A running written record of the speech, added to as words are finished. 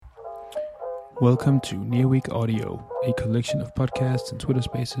Welcome to Nearweek Audio, a collection of podcasts and Twitter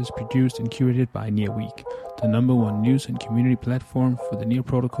spaces produced and curated by Nearweek, the number one news and community platform for the Near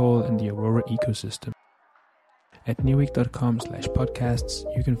protocol and the Aurora ecosystem. At nearweek.com/podcasts,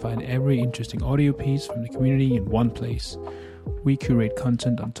 you can find every interesting audio piece from the community in one place. We curate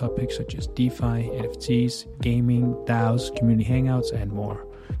content on topics such as DeFi, NFTs, gaming, DAOs, community hangouts, and more.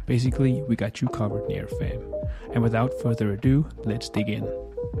 Basically, we got you covered, Near fam. And without further ado, let's dig in.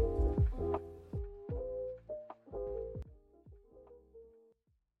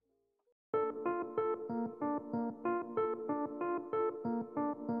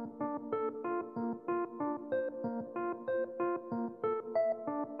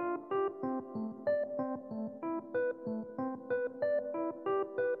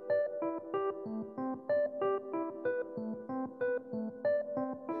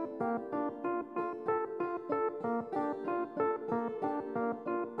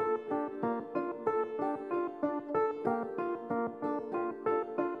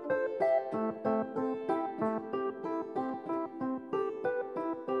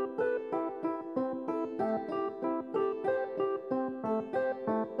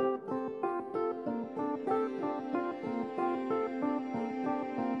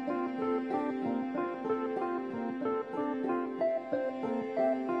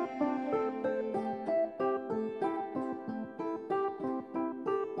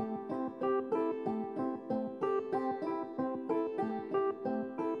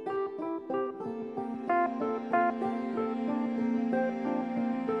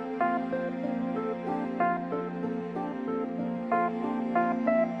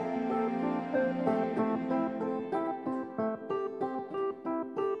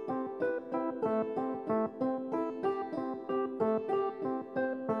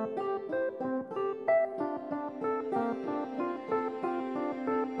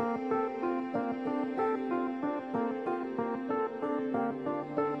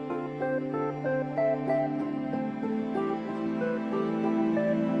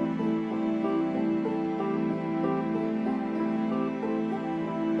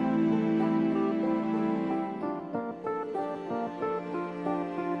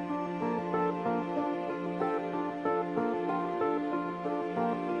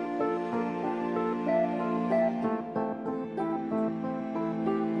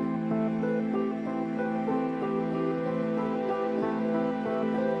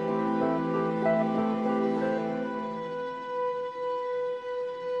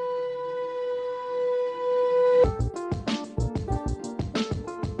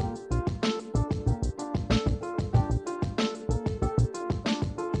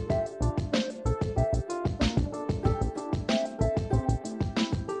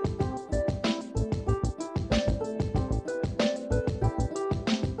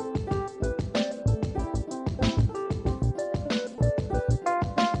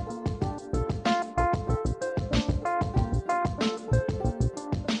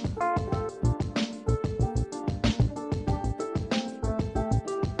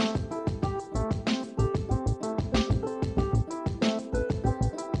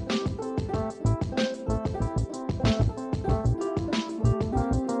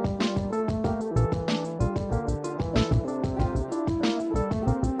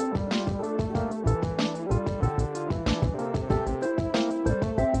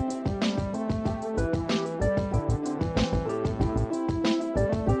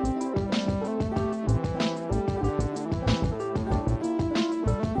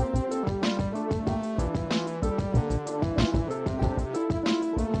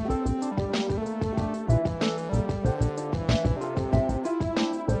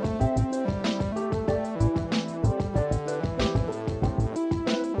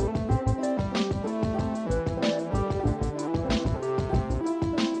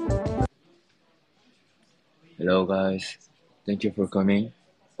 Hello guys, thank you for coming.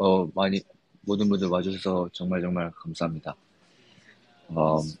 모든 분들 와주셔서 정말 감사합니다.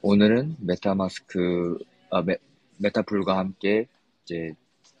 오늘은 메타풀과 함께 이제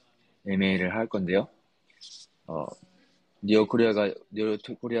MA를 할 건데요. 니어 코리아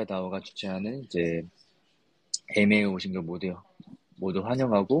다오가 주최하는 이제 MA에 오신 걸 모두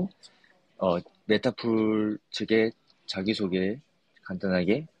환영하고, 메타풀 측의 자기소개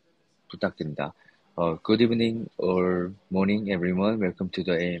간단하게 부탁드립니다. Good evening or morning, everyone. Welcome to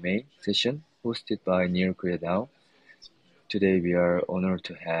the AMA session hosted by Near Korea DAO. Today, we are honored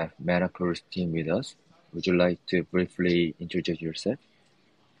to have Metapool's team with us. Would you like to briefly introduce yourself?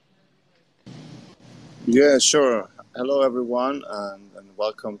 Yeah, sure. Hello, everyone, and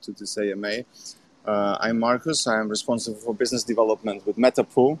welcome to this AMA. I'm Marcus. I'm responsible for business development with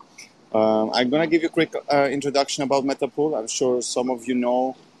Metapool. I'm going to give you a quick introduction about Metapool. I'm sure some of you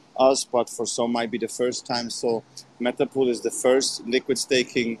know us, but for some might be the first time. So Metapool is the first liquid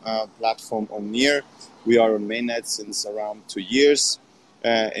staking platform on Near. We are on mainnet since around 2 years.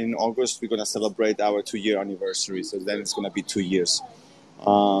 In August, we're going to celebrate our 2-year anniversary. So then it's going to be 2 years.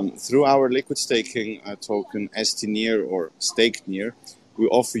 Through our liquid staking token ST-Near or Stake Near, we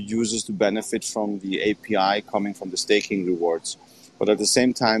offer users to benefit from the API coming from the staking rewards, but at the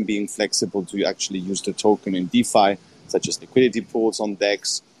same time being flexible to actually use the token in DeFi, such as liquidity pools on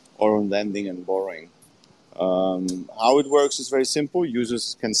DEX or on lending and borrowing. How it works is very simple.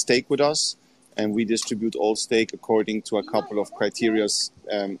 Users can stake with us, and we distribute all stake according to a couple of criteria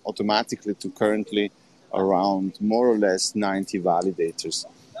automatically to currently around more or less 90 validators.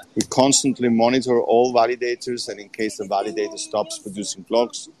 We constantly monitor all validators, and in case the validator stops producing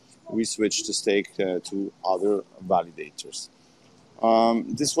blocks, we switch the stake to other validators.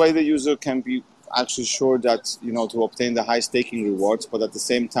 This way, the user can be actually sure that, to obtain the high staking rewards, but at the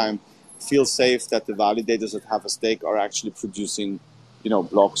same time, feel safe that the validators that have a stake are actually producing,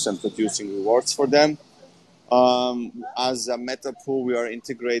 blocks and producing rewards for them. As a Metapool, we are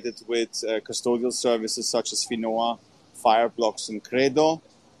integrated with custodial services such as Finoa, Fireblocks, and Credo.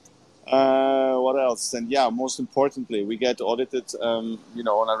 What else? And most importantly, we get audited, on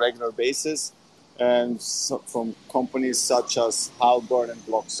a regular basis, and from companies such as Halburn and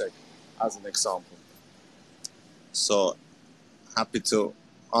Blocksec, as an example. So, happy to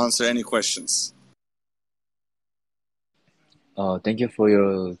answer any questions. Thank you for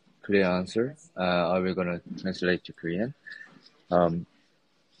your clear answer. I will gonna translate to Korean.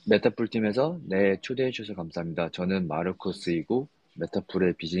 메타풀 팀에서 초대해 주셔서 감사합니다. 저는 마르코스이고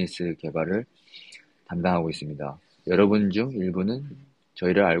메타풀의 비즈니스 개발을 담당하고 있습니다. 여러분 중 일부는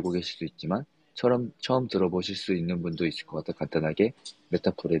저희를 알고 계실 수 있지만 처음 들어보실 수 있는 분도 있을 것 같아 간단하게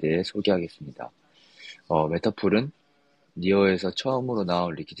메타풀에 대해 소개하겠습니다. 메타풀은 니어에서 처음으로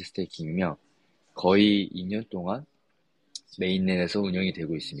나온 리퀴드 스테이킹이며 거의 2년 동안 메인넷에서 운영이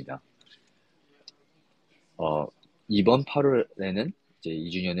되고 있습니다. 이번 8월에는 이제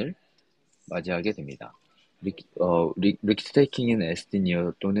 2주년을 맞이하게 됩니다. 리퀴드 스테이킹인 SD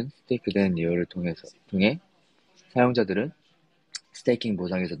니어 또는 스테이크된 니어를 통해 사용자들은 스테이킹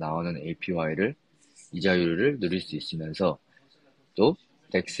보상에서 나오는 APY를 이자율을 누릴 수 있으면서 또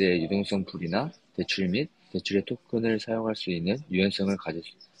덱스의 유동성 풀이나 대출 및 대출의 토큰을 사용할 수 있는 유연성을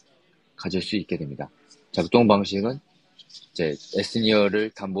가질 수 있게 됩니다. 작동 방식은 이제 에스니어를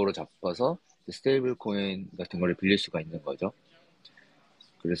담보로 잡아서 스테이블 코인 같은 거를 빌릴 수가 있는 거죠.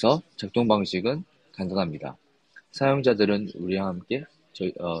 그래서 작동 방식은 간단합니다. 사용자들은 우리와 함께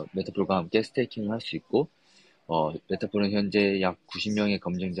메타풀과 함께 스테이킹을 할 수 있고 메타풀은 현재 약 90명의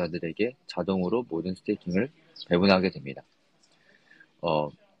검증자들에게 자동으로 모든 스테이킹을 배분하게 됩니다.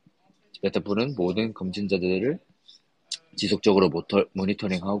 메타풀은 모든 검증자들을 지속적으로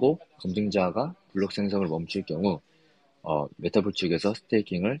모니터링하고 검증자가 블록 생성을 멈출 경우 메타풀 측에서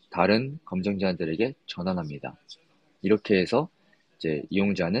스테이킹을 다른 검증자들에게 전환합니다. 이렇게 해서 이제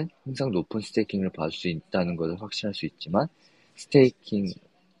이용자는 항상 높은 스테이킹을 받을 수 있다는 것을 확신할 수 있지만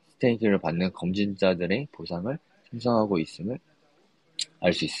스테이킹을 받는 검증자들의 보상을 생성하고 있음을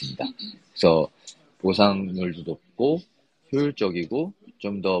알 수 있습니다. 그래서 보상률도 높고 효율적이고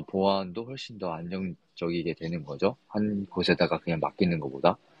좀 더 보안도 훨씬 더 안정적이게 되는 거죠. 한 곳에다가 그냥 맡기는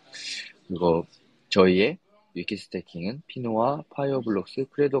것보다. 그리고 저희의 위키 스테이킹은 피노와 파이어블록스,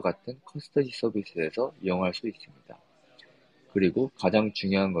 크레도 같은 커스터디 서비스에서 이용할 수 있습니다. 그리고 가장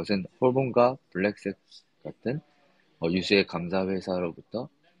중요한 것은 홀본과 블랙색 같은 유수의 감사 회사로부터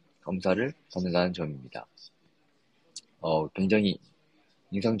검사를 받는다는 점입니다. 굉장히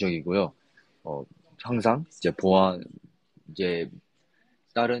인상적이고요. 항상 이제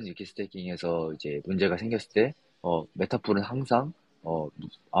다른 위키 스테이킹에서 이제 문제가 생겼을 때 메타풀은 항상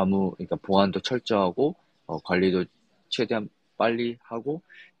그러니까 보안도 철저하고 관리도 최대한 빨리 하고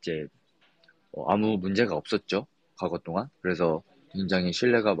이제 아무 문제가 없었죠. 과거 동안. 그래서 굉장히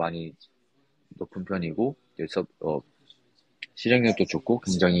신뢰가 많이 높은 편이고 그래서 실행력도 좋고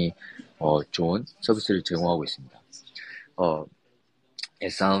굉장히 좋은 서비스를 제공하고 있습니다.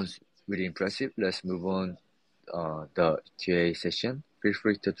 It sounds really impressive. Let's move on the QA session. Feel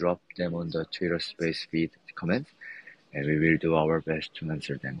free to drop them on the Twitter space feed comments, and we will do our best to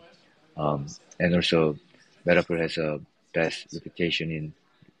answer them. And also, Metapool has a best reputation in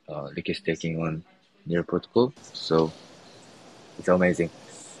liquid staking on Near Protocol, so it's amazing.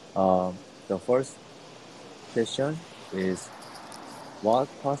 The first question is, what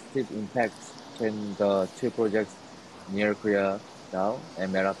positive impacts can the two projects Near Korea DAO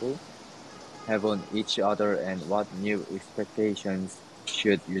and Metapool have on each other, and what new expectations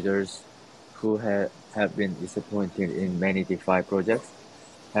should users who have been disappointed in many DeFi projects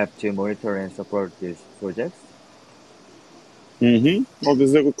have to monitor and support these projects? Well, this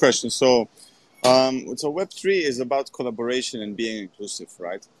is a good question. So Web3 is about collaboration and being inclusive,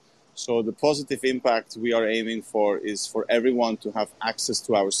 right? So the positive impact we are aiming for is for everyone to have access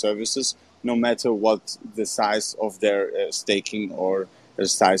to our services, no matter what the size of their staking or the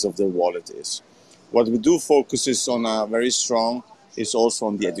size of their wallet is. What we do focus is on very strong is also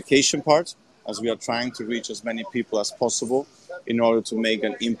on the education part, as we are trying to reach as many people as possible in order to make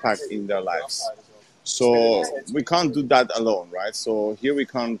an impact in their lives. So we can't do that alone, right? So here we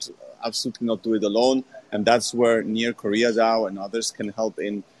can't absolutely not do it alone, and that's where Near Korea DAO and others can help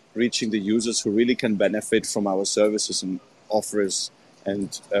in reaching the users who really can benefit from our services and offers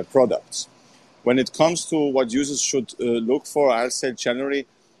and products. When it comes to what users should look for, I'll say generally,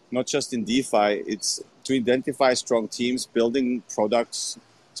 not just in DeFi, it's to identify strong teams building products,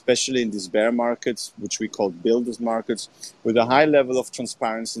 especially in these bear markets, which we call builders markets, with a high level of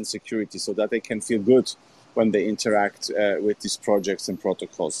transparency and security so that they can feel good when they interact with these projects and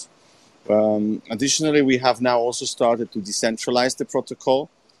protocols. Additionally, we have now also started to decentralize the protocol.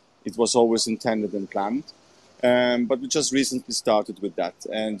 It was always intended and planned, but we just recently started with that.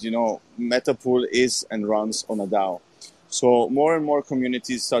 And, Metapool is and runs on a DAO. So more and more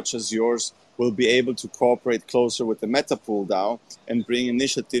communities such as yours will be able to cooperate closer with the Metapool DAO and bring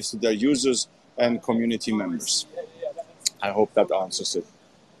initiatives to their users and community members. I hope that answers it.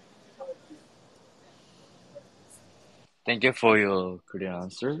 Thank you for your Korean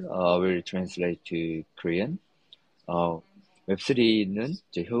answer. We'll translate to Korean. 웹3는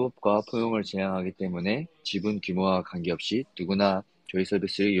협업과 포용을 지향하기 때문에 지분 규모와 관계없이 누구나 저희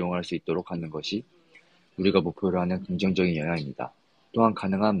서비스를 이용할 수 있도록 하는 것이 우리가 목표로 하는 긍정적인 영향입니다. 또한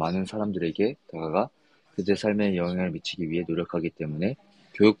가능한 많은 사람들에게 다가가 그들의 삶에 영향을 미치기 위해 노력하기 때문에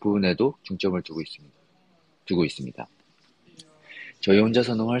교육 부분에도 중점을 두고 있습니다. 저희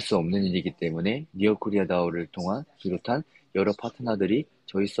혼자서는 할 수 없는 일이기 때문에 니어 코리아 다오를 비롯한 여러 파트너들이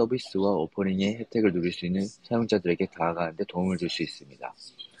저희 서비스와 오퍼링의 혜택을 누릴 수 있는 사용자들에게 다가가는 데 도움을 줄 수 있습니다.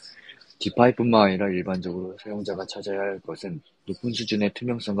 디파이뿐만 아니라 일반적으로 사용자가 찾아야 할 것은 높은 수준의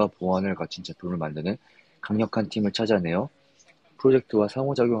투명성과 보안을 갖춘 제품을 만드는 강력한 팀을 찾아내어 프로젝트와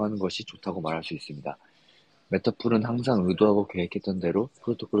상호작용하는 것이 좋다고 말할 수 있습니다. 메타풀은 항상 의도하고 계획했던 대로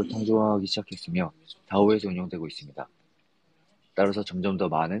프로토콜을 탄조화하기 시작했으며 다오에서 운영되고 있습니다. 따라서 점점 더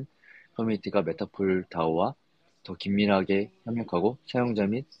많은 커뮤니티가 메타풀 다오와 더 긴밀하게 협력하고 사용자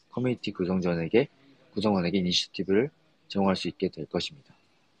및 커뮤니티 구성원에게 이니셔티브를 제공할 수 있게 될 것입니다.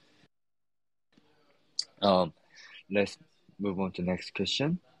 Let's move on to the next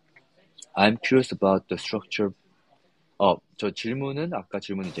question. I'm curious about the structure. 저 질문은 아까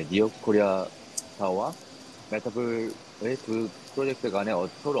질문이죠. 니어 코리아 다오와 메타풀의 두 프로젝트 간에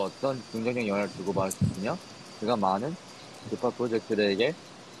서로 어떤 긍정적 영향을 주고받을 수 있으며 그가 많은 디파 프로젝트들에게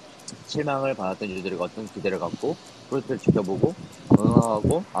실망을 받았던 유저들에게 어떤 기대를 갖고 프로젝트를 지켜보고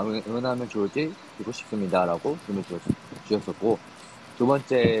응원하면 좋을지 듣고 싶습니다라고 질문 주셨었고 두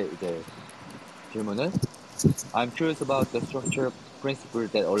번째 질문은 I'm curious about the structure principle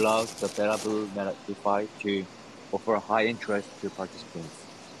that allows the Metapool DeFi to offer high interest to participants.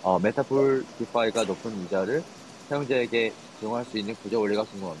 메타풀 DeFi가 높은 이자를 사용자에게 제공할 수 있는 구조 원리가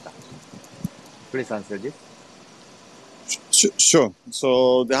궁금합니다. Please answer this. Sure.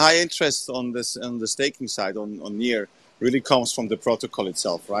 So the high interest on the staking side on Near really comes from the protocol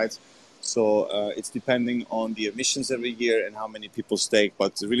itself, right? So it's depending on the emissions every year and how many people stake,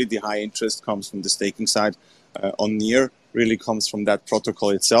 but really the high interest comes from the staking side on Near, really comes from that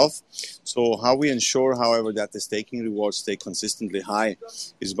protocol itself. So how we ensure, however, that the staking rewards stay consistently high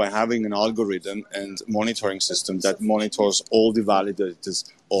is by having an algorithm and monitoring system that monitors all the validators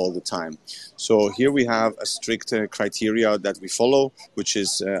all the time. So here we have a strict criteria that we follow, which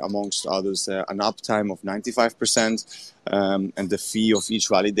is amongst others an uptime of 95%, and the fee of each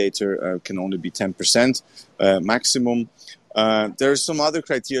validator can only be 10% maximum. There are some other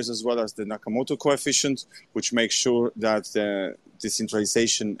criteria as well as the Nakamoto coefficient, which makes sure that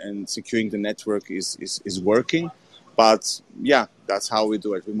decentralization and securing the network is working. But yeah, that's how we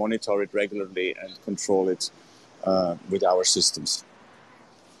do it. We monitor it regularly and control it with our systems.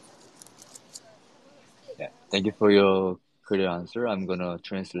 Yeah, thank you for your clear answer. I'm gonna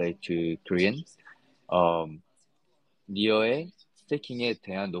translate to Korean. 니어의 스테이킹에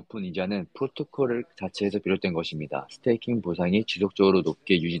대한 높은 이자는 프로토콜 자체에서 비롯된 것입니다. 스테이킹 보상이 지속적으로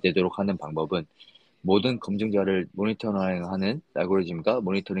높게 유지되도록 하는 방법은 모든 검증자를 모니터링하는 알고리즘과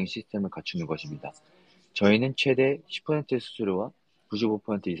모니터링 시스템을 갖추는 것입니다. 저희는 최대 10% 수수료와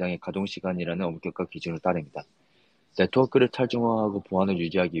 95% 이상의 가동시간이라는 엄격한 기준을 따릅니다. 네트워크를 탈중화하고 보안을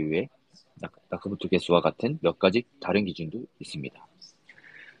유지하기 위해 나카모토 개수와 같은 몇 가지 다른 기준도 있습니다.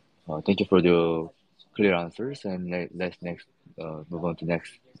 Thank you for the clear answers, and let's next move on to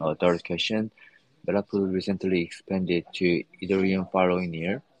next third question. Metapool recently expanded to Ethereum following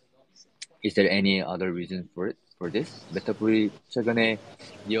year. Is there any other reason for this? 메타풀이 최근에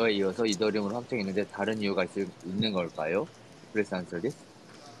니어에 이어서 이더리움으로 확장했는데 다른 이유가 있는 걸까요? Please answer this.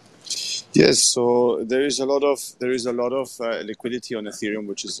 Yes, so there is a lot of liquidity on Ethereum,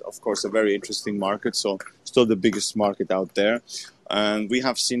 which is of course a very interesting market. So still the biggest market out there, and we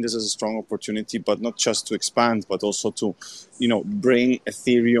have seen this as a strong opportunity, but not just to expand, but also to, bring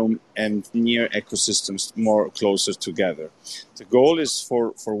Ethereum and near ecosystems more closer together. The goal is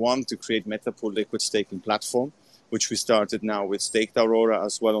for one to create Metapool liquid staking platform, which we started now with Staked Aurora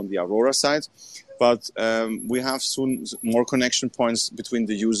as well on the Aurora side. But we have soon more connection points between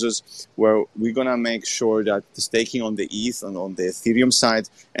the users where we're going to make sure that the staking on the ETH and on the Ethereum side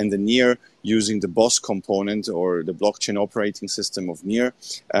and the Near using the BOSS component or the blockchain operating system of Near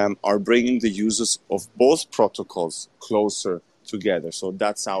are bringing the users of both protocols closer together. So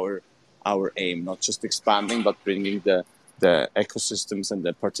that's our aim, not just expanding, but bringing the ecosystems and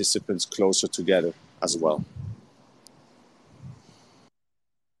the participants closer together as well.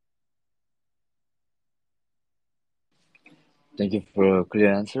 Thank you for a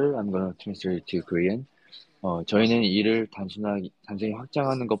clear answer. I'm going to translate to Korean. 저희는 이를 단순히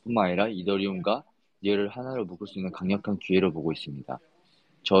확장하는 것뿐만 아니라 이더리움과 니어를 하나로 묶을 수 있는 강력한 기회로 보고 있습니다.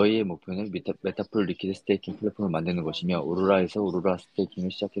 저희의 목표는 메타풀 리퀴드 스테이킹 플랫폼을 만드는 것이며 오로라에서 오로라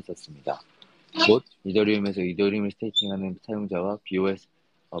스테이킹을 시작했었습니다. 곧 이더리움에서 이더리움을 스테이킹하는 사용자와 BOS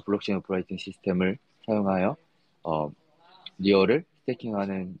블록체인 오퍼레이팅 시스템을 사용하여 니어를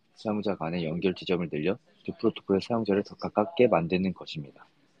스테이킹하는 사용자 간의 연결 지점을 늘려 두 프로토콜의 사용자를 더 가깝게 만드는 것입니다.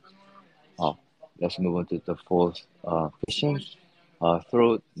 Let's move on to the fourth question.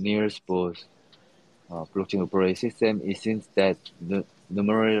 Through Near's both blockchain operating system, it seems that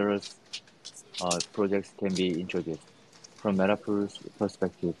numerous projects can be introduced. From Metapool's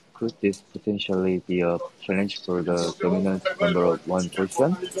perspective, could this potentially be a challenge for the dominant number of one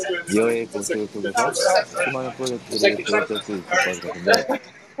person? 니어의 보스 속에서 수많은 프로젝트들이 조합될 수 있을 것 같은데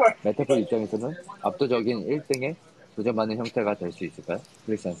메타풀 입장에서는 압도적인 1등에 도전받는 형태가 될 수 있을까요?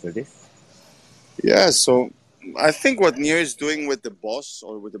 Please answer this. Yeah, so I think what Near is doing with the BOSS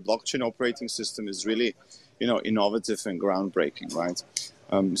or with the blockchain operating system is really, innovative and groundbreaking, right?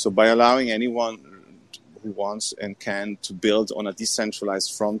 So by allowing anyone who wants and can to build on a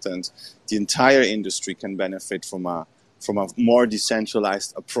decentralized front end, the entire industry can benefit from a more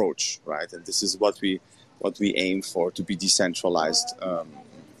decentralized approach, right? And this is what we aim for, to be decentralized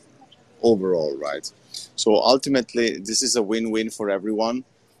overall, right? So ultimately, this is a win-win for everyone.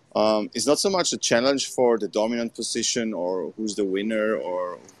 It's not so much a challenge for the dominant position or who's the winner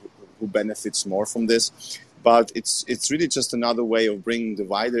or who benefits more from this, but it's really just another way of bringing the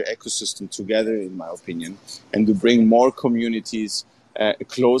wider ecosystem together, in my opinion, and to bring more communities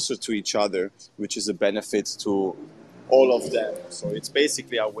closer to each other, which is a benefit to all of them. So it's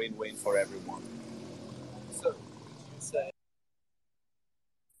basically a win-win for everyone.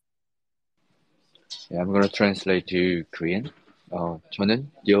 Yeah, I'm going to translate to Korean.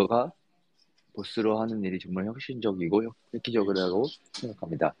 저는 니어가 보스로 하는 일이 정말 혁신적이고 획기적이라고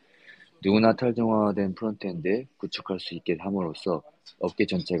생각합니다. 누구나 탈중화된 프론트엔드에 구축할 수 있게 함으로써 업계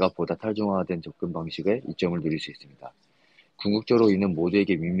전체가 보다 탈중화된 접근 방식의 이점을 누릴 수 있습니다. 궁극적으로 이는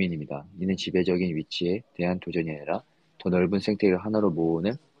모두에게 윈윈입니다. 이는 지배적인 위치에 대한 도전이 아니라 더 넓은 생태계를 하나로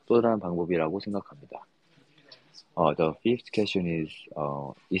모으는 또 다른 방법이라고 생각합니다. The fifth question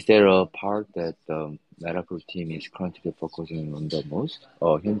is there a part that the Metapool team is currently focusing on the most?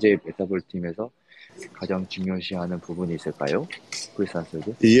 현재 메타폴 팀에서 가장 중요시하는 부분이 있을까요? Please answer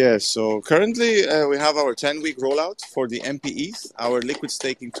this. Yes, so currently we have our 10-week rollout for the MPETH, our liquid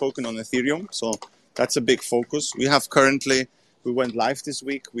staking token on Ethereum. So that's a big focus. We went live this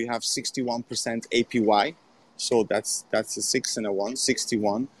week. We have 61% APY. So that's a 6 and a 1,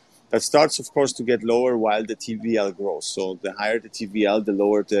 61. That starts, of course, to get lower while the TVL grows. So the higher the TVL, the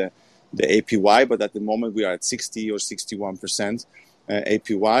lower the APY. But at the moment, we are at 60 or 61%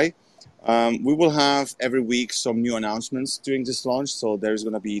 APY. We will have every week some new announcements during this launch. So there's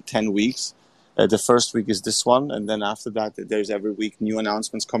going to be 10 weeks. The first week is this one. And then after that, there's every week new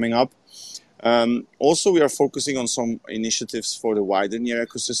announcements coming up. Also, we are focusing on some initiatives for the wider Near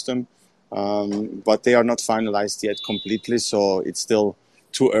ecosystem. But they are not finalized yet completely. So it's still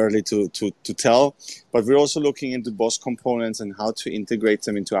too early to tell. But we're also looking into BOSS components and how to integrate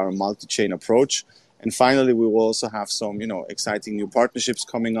them into our multi-chain approach. And finally, we will also have some, exciting new partnerships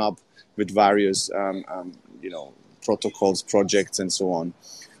coming up with various, protocols, projects, and so on.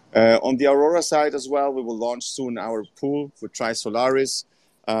 On the Aurora side as well, we will launch soon our pool with Trisolaris.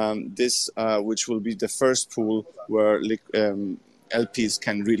 Which will be the first pool where LPs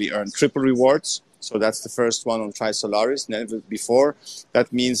can really earn triple rewards. So that's the first one on Trisolaris, never before.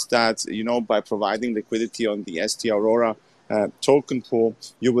 That means that, by providing liquidity on the ST Aurora token pool,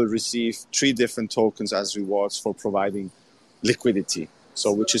 you will receive 3 different tokens as rewards for providing liquidity.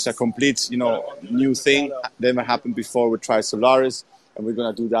 So which is a complete, new thing. Never happened before with Trisolaris. And we're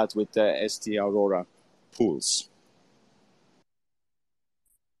going to do that with the ST Aurora pools.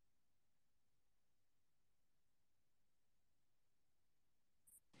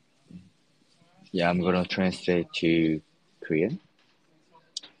 Yeah, I'm gonna translate to Korean.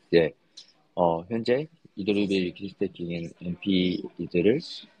 네, 현재 이더리움 리퀴드 스테이킹인 MP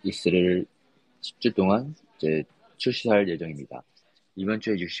이스를 10주 동안 이제 출시할 예정입니다. 이번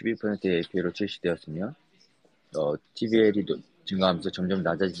주에 61%의 APA로 출시되었으며, TVL이 증가하면서 점점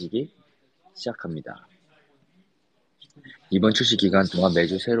낮아지기 시작합니다. 이번 출시 기간 동안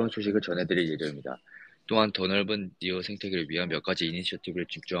매주 새로운 소식을 전해드릴 예정입니다. 또한 더 넓은 니어 생태계를 위한 몇 가지 이니셔티브를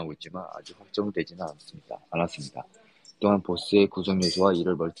집중하고 있지만 아직 확정되지는 않았습니다. 또한 보스의 구성 요소와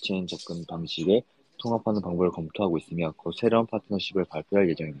이를 멀티체인 접근 방식에 통합하는 방법을 검토하고 있으며 곧 새로운 파트너십을 발표할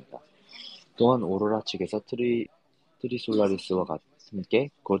예정입니다. 또한 오로라 측에서 트리솔라리스와 함께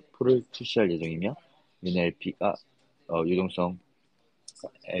곧 풀을 출시할 예정이며 이는 LP가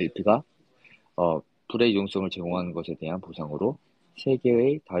풀의 유동성을 제공하는 것에 대한 보상으로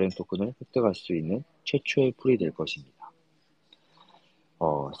 3개의 다른 토큰을 획득할 수 있는 최초의 풀이 될 것입니다.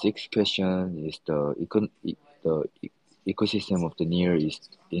 Sixth question is the ecosystem of the Near is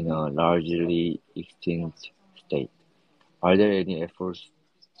in a largely extinct state. Are there any efforts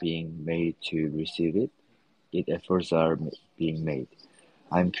being made to receive it? If efforts are being made,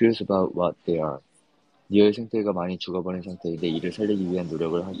 I'm curious about what they are. 니어의 생태계가 많이 죽어버린 상태인데 이를 살리기 위한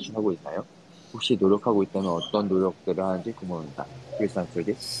노력을 하고 있나요? 혹시 노력하고 있다면 어떤 노력들을 하는지 궁금합니다. Please answer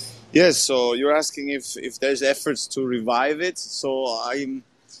this. Yes, so you're asking if there's efforts to revive it. So I'm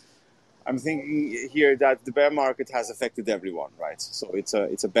thinking here that the bear market has affected everyone, right? So it's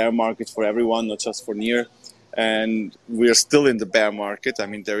a bear market for everyone, not just for Near. And we're still in the bear market. I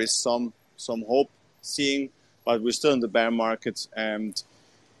mean, there is some hope seeing, but we're still in the bear market, and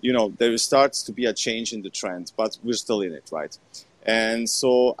there starts to be a change in the trend, but we're still in it, right? And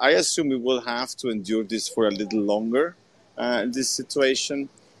so I assume we will have to endure this for a little longer, this situation.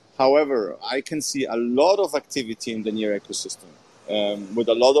 However, I can see a lot of activity in the Near ecosystem with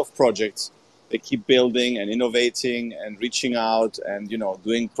a lot of projects. They keep building and innovating and reaching out and,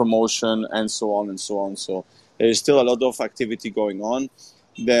 doing promotion and so on and so on. So there is still a lot of activity going on.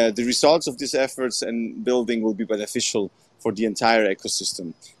 The results of these efforts and building will be beneficial for the entire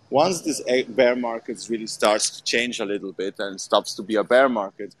ecosystem. Once this bear market really starts to change a little bit and stops to be a bear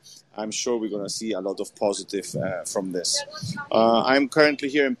market, I'm sure we're going to see a lot of positive from this. I'm currently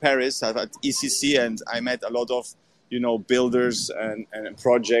here in Paris at ECC, and I met a lot of builders and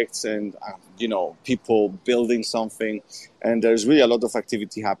projects and people building something, and there's really a lot of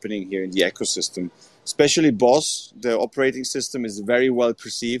activity happening here in the ecosystem. Especially BOSS, the operating system, is very well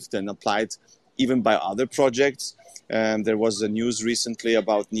perceived and applied even by other projects. There was a news recently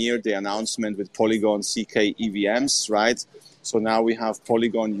about Near, the announcement with Polygon CK EVMs, right? So now we have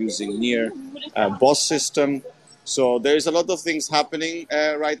Polygon using Near BOSS system. So there's a lot of things happening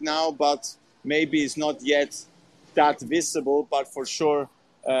right now, but maybe it's not yet that visible. But for sure,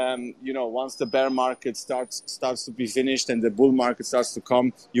 once the bear market starts to be finished and the bull market starts to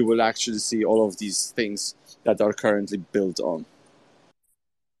come, you will actually see all of these things that are currently built on.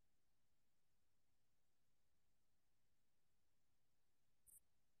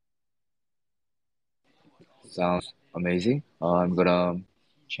 Sounds amazing. I'm gonna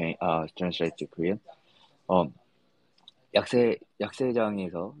translate to Korean.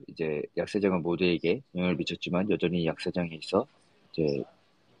 약세장에서 이제 약세장은 모두에게 영향을 미쳤지만 여전히 약세장에 있어 이제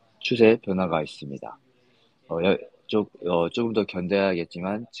추세 변화가 있습니다. 조금 더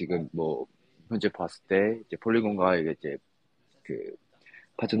견뎌야겠지만 지금 현재 봤을 때 이제 폴리곤과 이제 그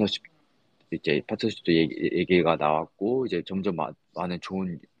파트너십도 얘기가 나왔고 이제 점점 많은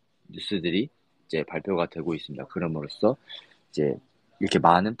좋은 뉴스들이 이제 발표가 되고 있습니다. 그럼으로써 이제 이렇게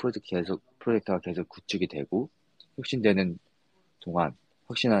많은 프로젝트가 계속 구축이 되고 혁신되는 동안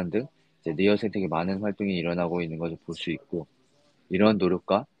혁신하는 등 이제 니어 생태계 많은 활동이 일어나고 있는 것을 볼 수 있고, 이러한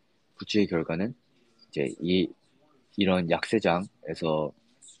노력과 구축의 결과는 이제 이런 약세장에서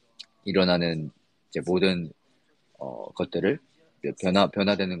일어나는 이제 모든 것들을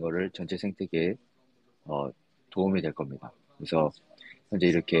변화되는 거를 전체 생태계에 도움이 될 겁니다. 그래서 현재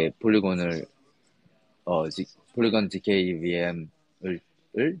이렇게 폴리곤을 폴리건 DK EVM에서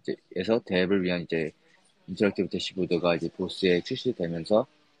대앱을 위한 이제 인터랙티브 대시보드가 이제 보스에 출시되면서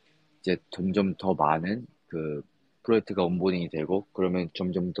이제 점점 더 많은 그 프로젝트가 온보딩이 되고 그러면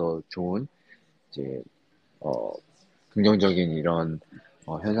점점 더 좋은 이제 긍정적인 이런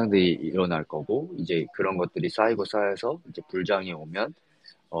현상들이 일어날 거고 이제 그런 것들이 쌓이고 쌓여서 이제 불장이 오면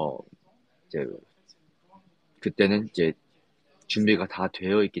이제 그때는 이제 준비가 다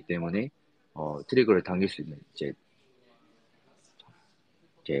되어 있기 때문에 트리거를 당길 수 있는 이제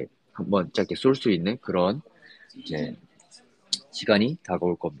한번 짧게 쏠 수 있는 그런 이제 시간이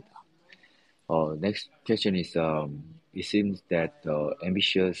다가올 겁니다. Next question is it seems that the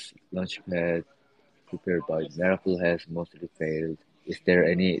ambitious launchpad prepared by Metapool has mostly failed. Is there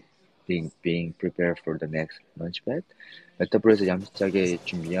anything being prepared for the next launchpad? 메타폴에서 얌전하게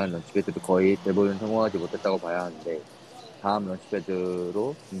준비한 런치패드도 거의 대부분 성공하지 못했다고 봐야 하는데 다음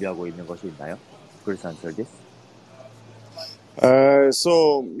런치패드로 준비하고 있는 것이 있나요? Please answer this.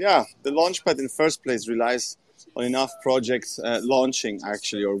 The launchpad in first place relies on enough projects launching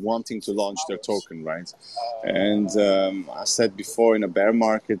actually or wanting to launch their token, right? And I said before, in a bear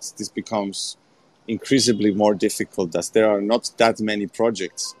market, this becomes increasingly more difficult as there are not that many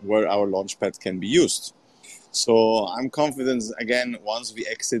projects where our launchpad can be used. So I'm confident, again, once we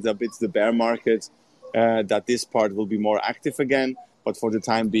exit a bit the bear market, that this part will be more active again. But for the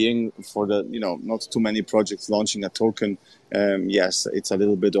time being, for the not too many projects launching a token, yes, it's a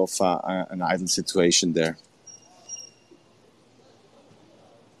little bit of an idle situation there.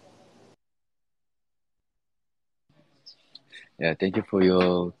 Yeah, thank you for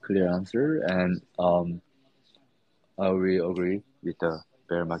your clear answer. And I really agree with the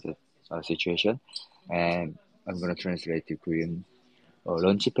bear market situation. And I'm going to translate to Korean.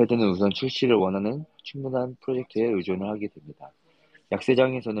 런치패드는 우선 출시를 원하는 충분한 프로젝트에 의존을 하게 됩니다.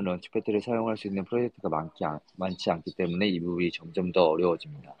 약세장에서는 런치패드를 사용할 수 있는 프로젝트가 많지 않기 때문에 이 부분이 점점 더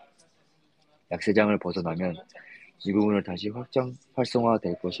어려워집니다. 약세장을 벗어나면 이 부분을 다시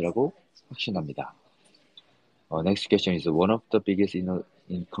활성화될 것이라고 확신합니다. Next question is one of the biggest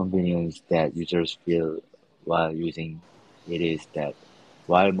inconvenience that users feel while using it is that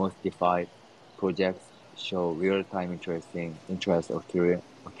while most DeFi projects show real-time interest occurring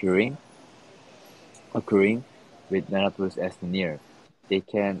with Metapool's as near, they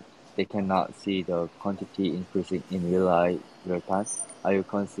cannot see the quantity increasing in real time. Are you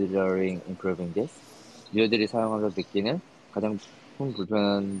considering improving this? 유저들이 사용하면서 느끼는 가장 큰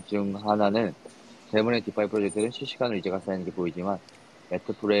불편 중 하나는 대부분의 디파이 프로젝트는 실시간으로 이자가 쌓이는 게 보이지만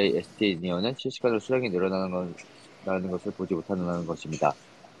메타풀의 ST 니어는 실시간으로 수량이 늘어나는 것을 보지 못한다는 것입니다.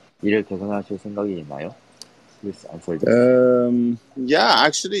 이를 개선하실 생각이 있나요? Please answer this.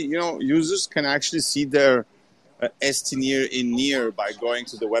 Actually, users can actually see their ST near in near by going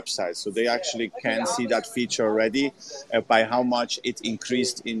to the website. So they actually can see that feature already by how much it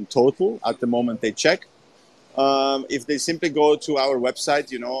increased in total at the moment they check. If they simply go to our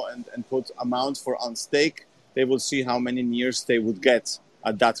website, and put amount for on stake, they will see how many nears they would get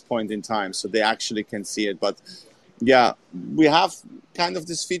at that point in time. So they actually can see it. But yeah, we have kind of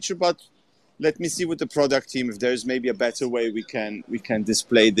this feature, but let me see with the product team if there's maybe a better way we can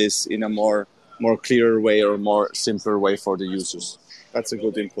display this in a more clearer way or more simpler way for the users. That's a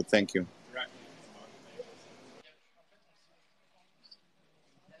good input. Thank you.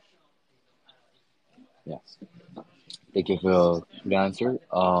 Yeah. Thank you for the answer.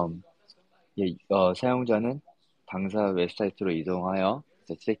 사용자는 당사 웹사이트로 이동하여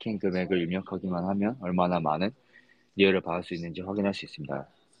스테이킹 금액을 입력하기만 하면 얼마나 많은 리얼을 받을 수 있는지 확인할 수 있습니다.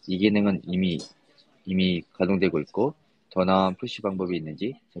 이 기능은 이미 가동되고 있고 더 나은 푸시 방법이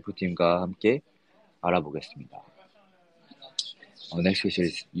있는지 제프팀과 함께 알아보겠습니다. Next question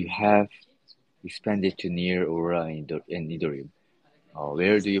is you have expanded to near Aurora and Ethereum.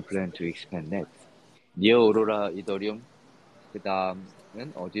 Where do you plan to expand next? near Aurora, Ethereum 그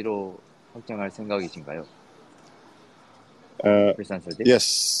다음은 어디로 확장할 생각이신가요? Yes.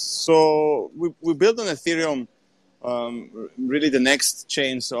 So we built on Ethereum. Really, the next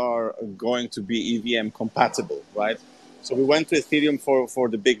chains are going to be EVM compatible, right? So we went to Ethereum for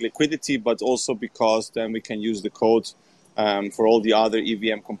the big liquidity, but also because then we can use the code for all the other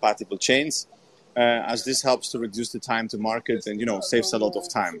EVM compatible chains, as this helps to reduce the time to market and saves a lot of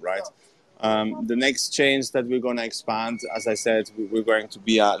time, right? The next chains that we're going to expand, as I said, we're going to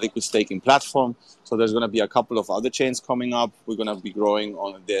be a liquid staking platform. So there's going to be a couple of other chains coming up. We're going to be growing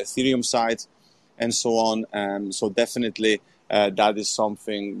on the Ethereum side and so on. So definitely that is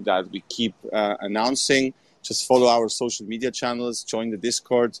something that we keep announcing. Just follow our social media channels, join the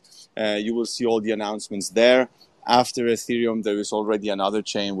Discord. You will see all the announcements there. After Ethereum, there is already another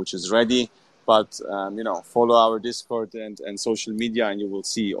chain which is ready. But follow our Discord and social media, and you will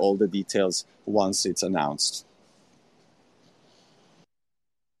see all the details once it's announced.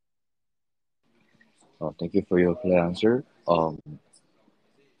 Thank you for your clear answer.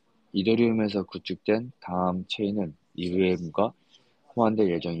 이더리움에서 구축된 다음 체인은 EVM과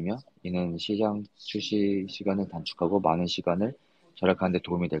호환될 예정이며 이는 시장 출시 시간을 단축하고 많은 시간을 절약하는 데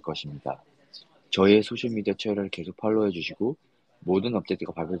도움이 될 것입니다. 저희의 소셜미디어 채널을 계속 팔로우해 주시고 모든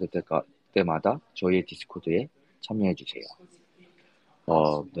업데이트가 발표될 때마다 저희의 디스코드에 참여해 주세요.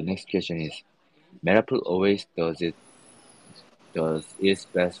 The next question is, Metapool always does its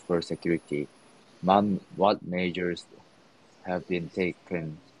best for security. What measures have been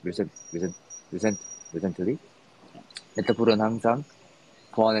taken recently? 메타풀은 항상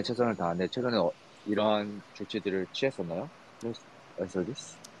보안에 최선을 다하는데 최근에 이러한 조치들을 취했었나요? Please answer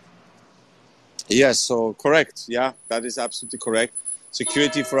this. Yes, so correct. Yeah, that is absolutely correct.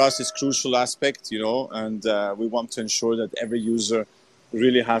 Security for us is a crucial aspect, and we want to ensure that every user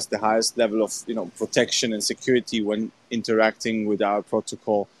really has the highest level of, protection and security when interacting with our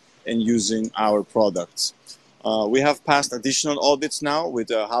protocol and using our products. We have passed additional audits now with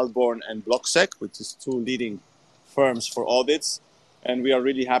Halborn and BlockSec, which is two leading firms for audits, and we are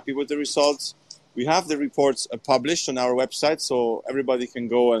really happy with the results. We have the reports published on our website, so everybody can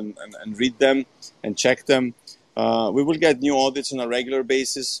go and read them and check them. We will get new audits on a regular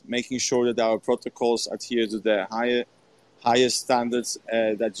basis, making sure that our protocols adhere to the highest standards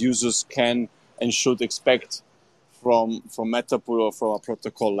that users can and should expect from Metapool or from a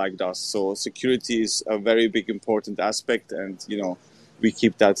protocol like us. So security is a very big important aspect, and we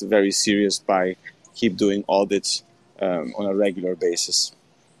keep that very serious by keep doing audits on a regular basis.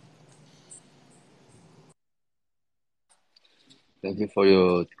 Thank you for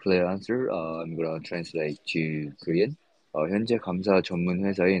your clear answer. I'm gonna translate to Korean. 현재 감사 전문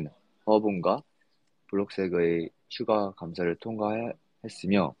회사인 허본과 블록색의 추가 감사를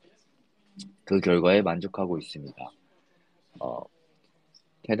통과했으며 그 결과에 만족하고 있습니다.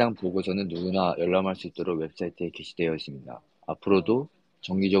 해당 보고서는 누구나 열람할 수 있도록 웹사이트에 게시되어 있습니다. 앞으로도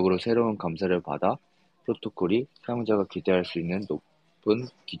정기적으로 새로운 감사를 받아 프로토콜이 사용자가 기대할 수 있는 높은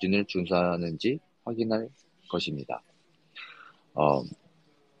기준을 준수하는지 확인할 것입니다.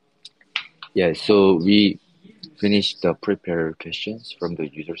 So we finished the prepared questions from the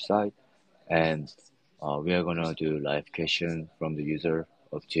user side, and we are gonna do live question from the user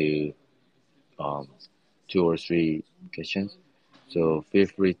up to 2 or 3 questions. So feel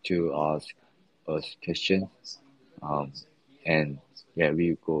free to ask us questions, and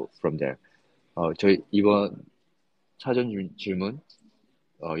we go from there. 저희 이번 사전 질문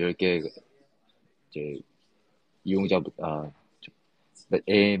 10개 이제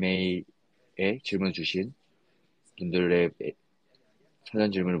AMA에 질문 주신 분들의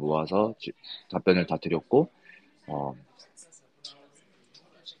사전 질문을 모아서 답변을 다 드렸고,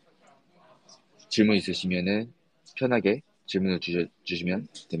 질문 있으시면은 편하게 질문을 주시면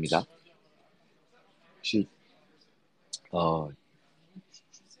됩니다. 혹시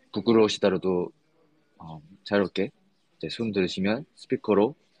부끄러우시더라도 자유롭게 손 들으시면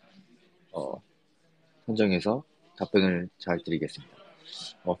스피커로 선정해서 답변을 잘 드리겠습니다.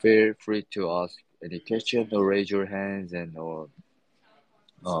 Feel free to ask any question or raise your hands and or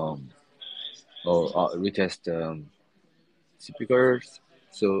retest speakers.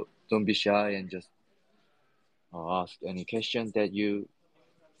 So don't be shy and just ask any question that you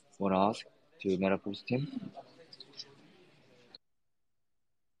want to ask to Metapool's team.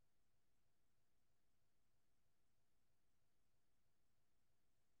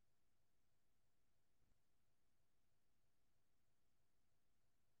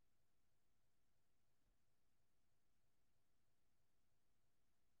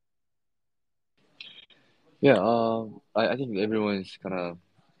 I think everyone's kind of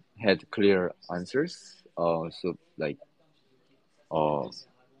had clear answers. So like, I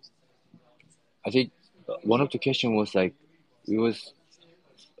think one of the question was like, it was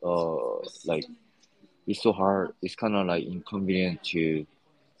like, it's so hard. It's kind of like inconvenient to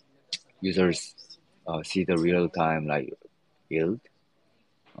users see the real time like yield.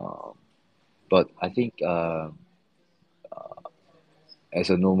 But I think as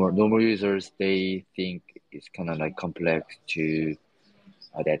a normal users, they think it's kind of like complex to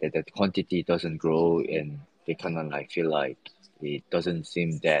that quantity doesn't grow, and they kind of like feel like it doesn't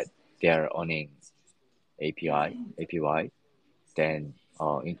seem that they're earning APY than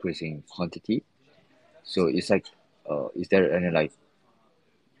increasing quantity. So it's like, is there any like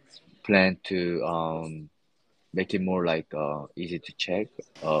plan to make it more like easy to check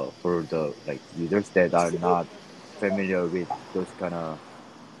for the like users that are not familiar with those kind of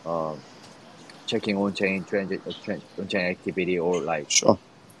checking on-chain on-chain activity or like Sure.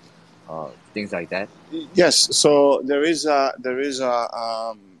 things like that? Yes. So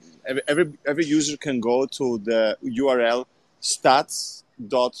every user can go to the URL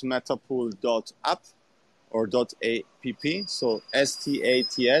stats.metapool.app or .app. So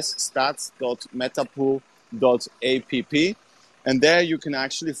STATS stats.metapool.app, and there you can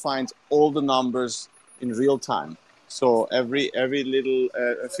actually find all the numbers in real time. So every little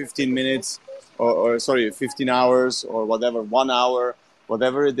 15 minutes or 15 hours or whatever, 1 hour,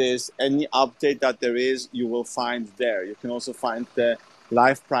 whatever it is, any update that there is, you will find there. You can also find the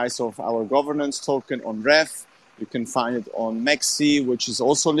live price of our governance token on Ref. You can find it on Mexi, which is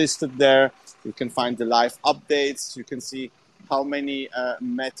also listed there. You can find the live updates. You can see how many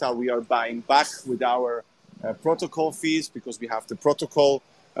Meta we are buying back with our protocol fees, because we have the protocol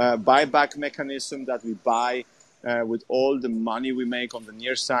buyback mechanism that we buy with all the money we make on the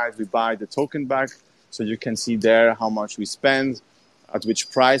near side. We buy the token back. So you can see there how much we spend, at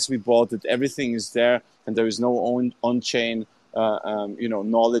which price we bought it. Everything is there, and there is no on-chain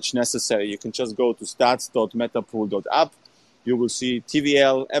knowledge necessary. You can just go to stats.metapool.app. You will see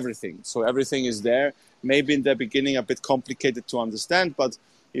TVL, everything. So everything is there. Maybe in the beginning a bit complicated to understand, but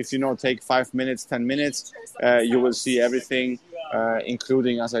if take 5 minutes, 10 minutes, you will see everything,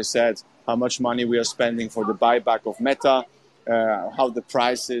 including, as I said, how much money we are spending for the buyback of Meta, how the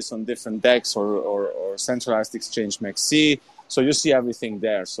price is on different DEX or centralized exchange Mexi. So you see everything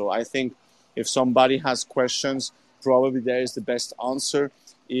there. So I think if somebody has questions, probably there is the best answer.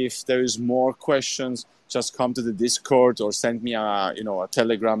 If there is more questions, just come to the Discord or send me a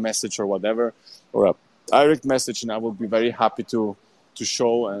Telegram message or whatever, or a direct message, and I will be very happy to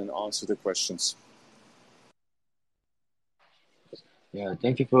show and answer the questions. Yeah,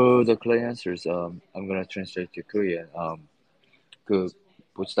 thank you for the clear answers. I'm gonna translate to Korean.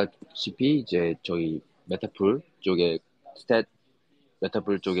 보시다시피 이제 저희 메타풀 쪽에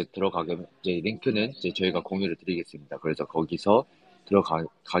메타풀 쪽에 들어가게 이제 링크는 이제 저희가 공유를 드리겠습니다. 그래서 거기서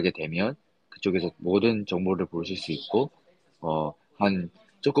들어가게 되면 그쪽에서 모든 정보를 보실 수 있고 한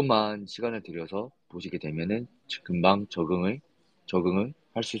조금만 시간을 들여서 보시게 되면은 금방 적응을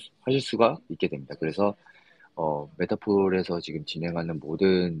하실 수가 있게 됩니다. 그래서 메타폴에서 지금 진행하는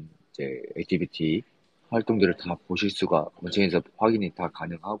모든 이제 액티비티 활동들을 다 보실 수가 원체에서 확인이 다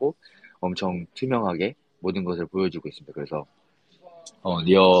가능하고 엄청 투명하게 모든 것을 보여주고 있습니다. 그래서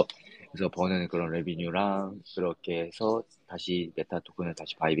니어에서 버는 그런 레비뉴랑 그렇게 해서 다시 메타 토큰을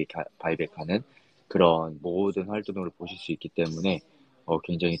다시 바이백하는 그런 모든 활동을 보실 수 있기 때문에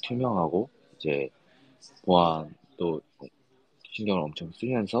굉장히 투명하고 이제 보안도 신경을 엄청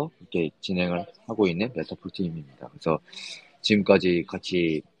쓰면서 이렇게 진행을 하고 있는 메타풀 팀입니다. 그래서 지금까지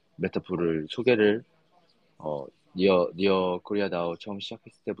같이 메타풀을 소개를 니어 코리아 다오 처음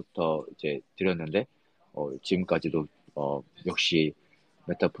시작했을 때부터 이제 드렸는데 지금까지도 역시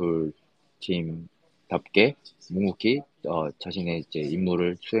메타풀 팀답게 묵묵히 자신의 이제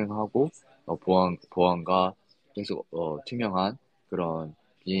임무를 수행하고 보안과 계속 투명한 그런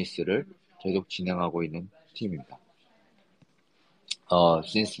비즈니스를 계속 진행하고 있는 팀입니다.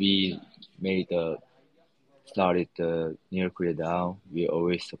 Since we started the Near Korea DAO, we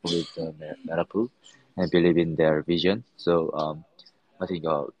always support the Metapool and believe in their vision. So I think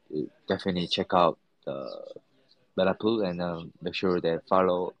definitely check out the Metapool and make sure that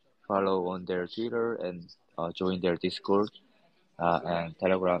follow on their Twitter and join their Discord and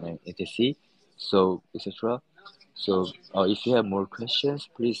Telegram and etc. So etc. So if you have more questions,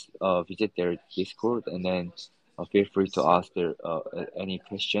 please visit their Discord and then feel free to ask their any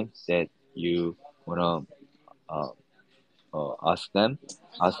questions that you wanna ask to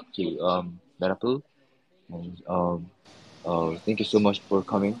Metapool. And thank you so much for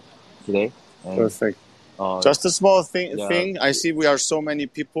coming today. And, Perfect. Just a small thing. I see we are so many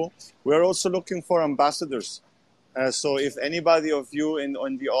people. We are also looking for ambassadors. So if anybody of you in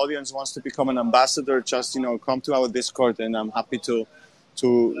the audience wants to become an ambassador, just come to our Discord, and I'm happy to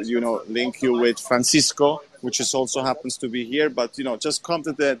link you with Francisco, which is also happens to be here. But just come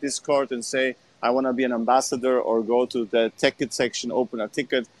to the Discord and say, I want to be an ambassador, or go to the ticket section, open a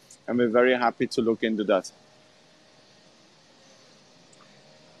ticket, and we're very happy to look into that.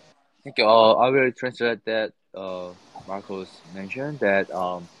 Thank you. I will translate that Marcos mentioned that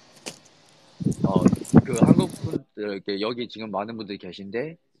그 한국 분들 여기 지금 많은 분들이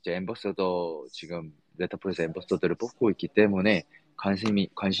계신데 이제 엠버서더 지금 메타폴에서 엠버서더를 뽑고 있기 때문에 관심이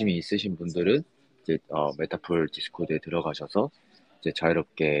있으신 분들은 이제 메타폴 디스코드에 들어가셔서 이제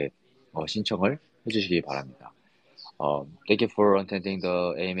자유롭게 신청을 해주시기 바랍니다. Thank you for attending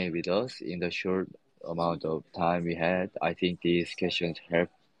the AMA with us in the short amount of time we had. I think these questions help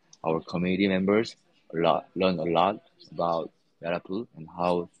our community members learn a lot about Metapool and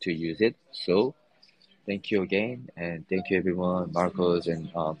how to use it. So thank you again, and thank you everyone, Marcos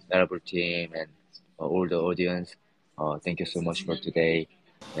and Metapool team and all the audience. Thank you so much for today.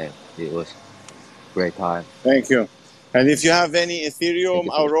 And it was great time. Thank you. And if you have any Thank Ethereum,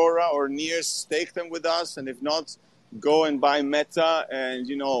 you so much. Aurora, or Nears, stake them with us. And if not, go and buy Meta and,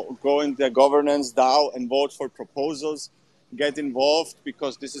 go in the governance DAO and vote for proposals. Get involved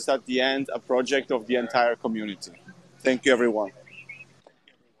because this is at the end a project of the entire community. Thank you, everyone.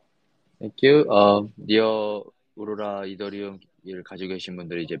 Thank you. 니어 오로라 이더리움을 가지고 계신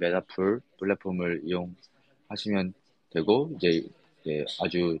분들이 이제 메타풀 플랫폼을 이용하시면 되고 이제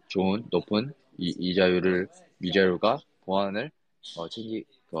아주 좋은 높은 이자율과 보안을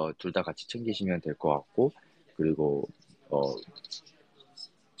둘 다 같이 챙기시면 될 것 같고 그리고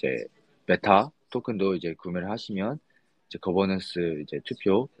이제 메타 토큰도 이제 구매를 하시면 이제 거버넌스 이제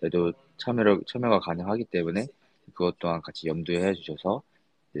투표에도 참여가 가능하기 때문에 그것 또한 같이 염두에 해주셔서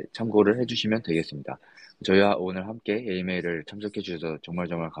참고를 해주시면 되겠습니다. 저희와 오늘 함께 AMA를 참석해 주셔서 정말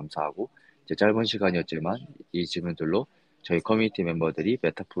감사하고 이제 짧은 시간이었지만 이 질문들로 저희 커뮤니티 멤버들이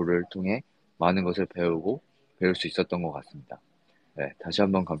메타풀을 통해 많은 것을 배울 수 있었던 것 같습니다. 네, 다시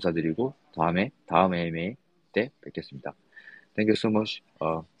한번 감사드리고 다음 AMA 때 뵙겠습니다. Thank you so much.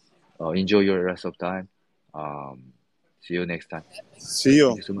 Enjoy your rest of time. See you next time. See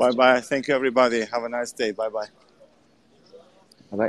you. Thank you so much. Bye-bye. Thank you, everybody. Have a nice day. Bye-bye.